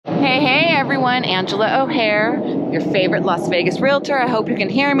Hey everyone, Angela O'Hare, your favorite Las Vegas realtor. I hope you can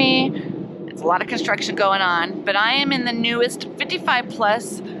hear me. It's a lot of construction going on, but I am in the newest 55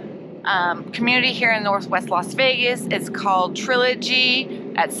 plus community here in Northwest Las Vegas. It's called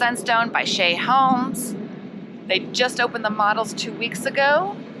Trilogy at Sunstone by Shea Homes. They just opened the models 2 weeks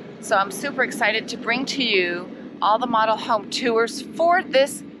ago, so I'm super excited to bring to you all the model home tours for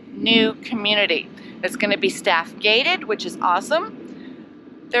this new community. It's going to be staff gated, which is awesome.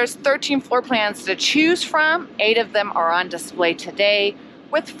 There's 13 floor plans to choose from. 8 of them are on display today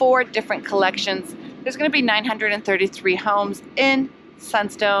with 4 different collections. There's going to be 933 homes in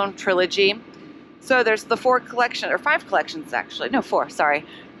Sunstone Trilogy. So there's the 4 collection, or 5 collections actually, no 4, sorry.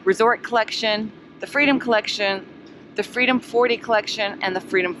 Resort Collection, the Freedom Collection, the Freedom 40 Collection, and the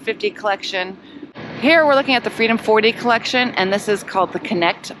Freedom 50 Collection. Here we're looking at the Freedom 40 Collection, and this is called the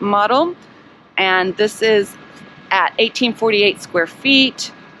Connect model. And this is at 1848 square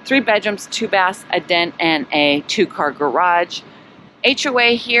feet, 3 bedrooms, 2 baths, a den, and a 2-car garage.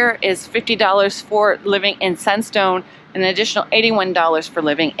 HOA here is $50 for living in Sunstone, and an additional $81 for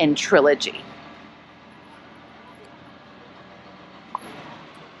living in Trilogy.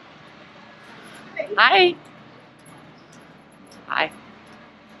 Hi. Hi.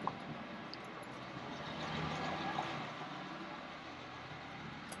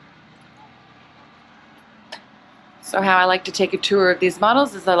 So how I like to take a tour of these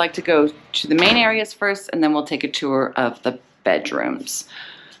models is I like to go to the main areas first, and then we'll take a tour of the bedrooms.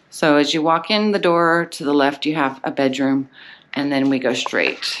 So as you walk in the door to the left, you have a bedroom, and then we go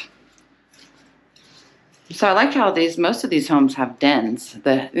straight. So I like how most of these homes have dens,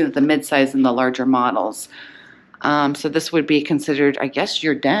 the mid-size and the larger models. So this would be considered, I guess,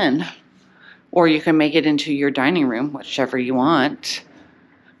 your den, or you can make it into your dining room, whichever you want.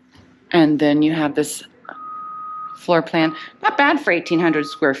 And then you have this floor plan, not bad for 1,800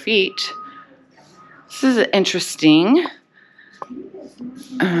 square feet. This is interesting.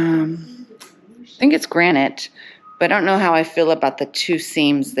 I think it's granite, but I don't know how I feel about the 2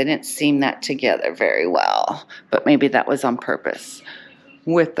 seams. They didn't seam that together very well, but maybe that was on purpose.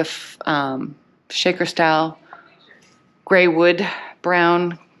 With the shaker style gray wood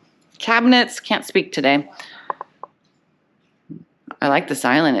brown cabinets, can't speak today. I like this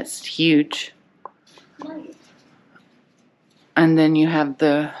island, it's huge. And then you have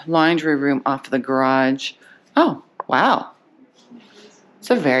the laundry room off the garage. Oh, wow. It's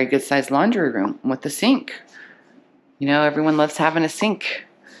a very good sized laundry room with the sink. You know, everyone loves having a sink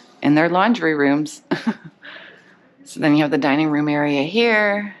in their laundry rooms. So then you have the dining room area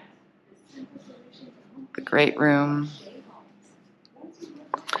here. The great room.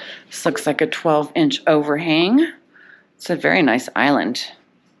 This looks like a 12-inch overhang. It's a very nice island.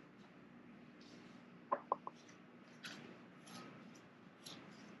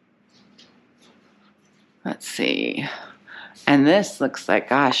 Let's see. And this looks like,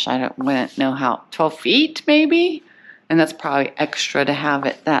 gosh, I don't know how, 12 feet maybe? And that's probably extra to have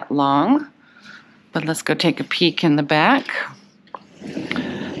it that long. But let's go take a peek in the back.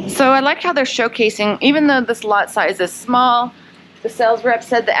 So I like how they're showcasing, even though this lot size is small, the sales rep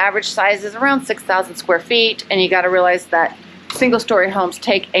said the average size is around 6,000 square feet, and you got to realize that single-story homes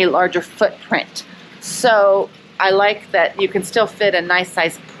take a larger footprint. So I like that you can still fit a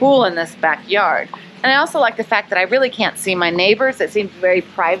nice-sized pool in this backyard. And I also like the fact that I really can't see my neighbors. It seems very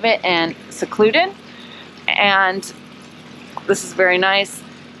private and secluded. And this is very nice.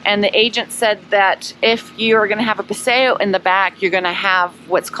 And the agent said that if you're going to have a paseo in the back, you're going to have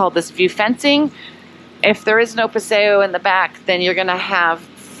what's called this view fencing. If there is no paseo in the back, then you're going to have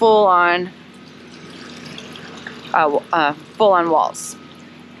full-on walls.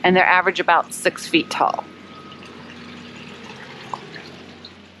 And they're average about 6 feet tall.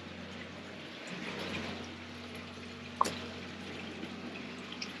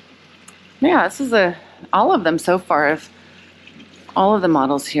 Yeah, this is all of them so far. All of the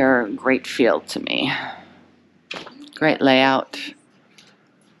models here are a great feel to me. Great layout.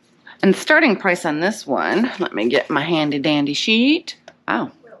 And the starting price on this one, let me get my handy dandy sheet.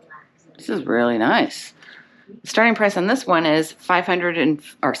 Wow, this is really nice. The starting price on this one is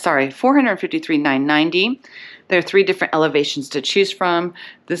 $453,990. There are 3 different elevations to choose from.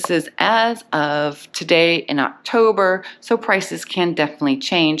 This is as of today in October, so prices can definitely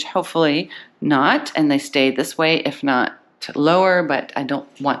change. Hopefully not, and they stay this way, if not lower, but I don't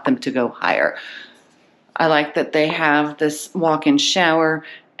want them to go higher. I like that they have this walk-in shower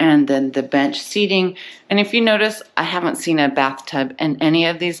and then the bench seating. And if you notice, I haven't seen a bathtub in any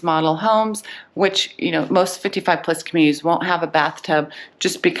of these model homes, which, you know, most 55 plus communities won't have a bathtub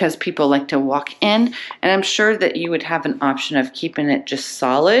just because people like to walk in. And I'm sure that you would have an option of keeping it just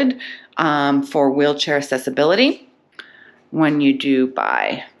solid for wheelchair accessibility when you do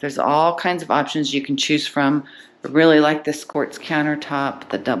buy. There's all kinds of options you can choose from. I really like this quartz countertop,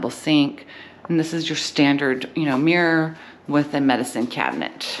 the double sink, and this is your standard, you know, mirror with a medicine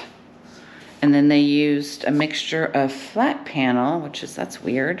cabinet. And then they used a mixture of flat panel, that's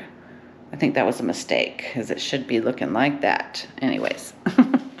weird. I think that was a mistake because it should be looking like that. Anyways,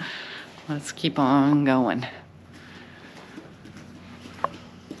 let's keep on going.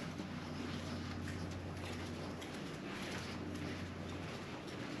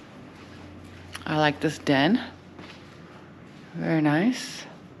 I like this den. Very nice.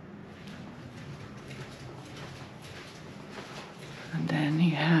 And then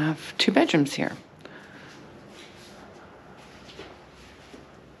you have 2 bedrooms here.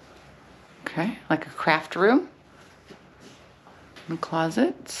 Okay, like a craft room. And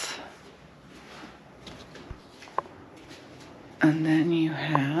closets. And then you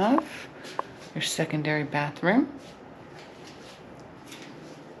have your secondary bathroom.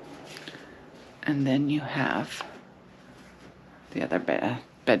 And then you have the other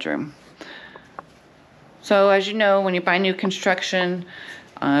bedroom. So as you know, when you buy new construction,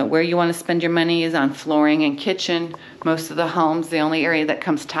 where you want to spend your money is on flooring and kitchen. Most of the homes, the only area that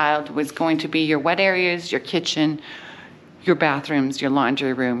comes tiled was going to be your wet areas, your kitchen, your bathrooms, your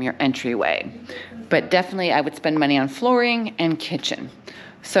laundry room, your entryway. But definitely I would spend money on flooring and kitchen.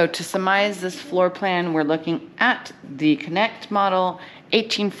 So to surmise this floor plan, we're looking at the Connect model,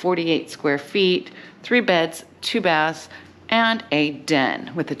 1848 square feet, 3 beds, 2 baths, and a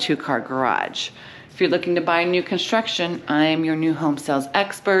den with a 2-car garage. If you're looking to buy new construction, I am your new home sales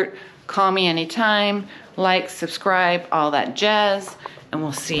expert. Call me anytime, like, subscribe, all that jazz, and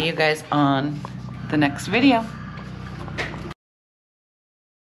we'll see you guys on the next video.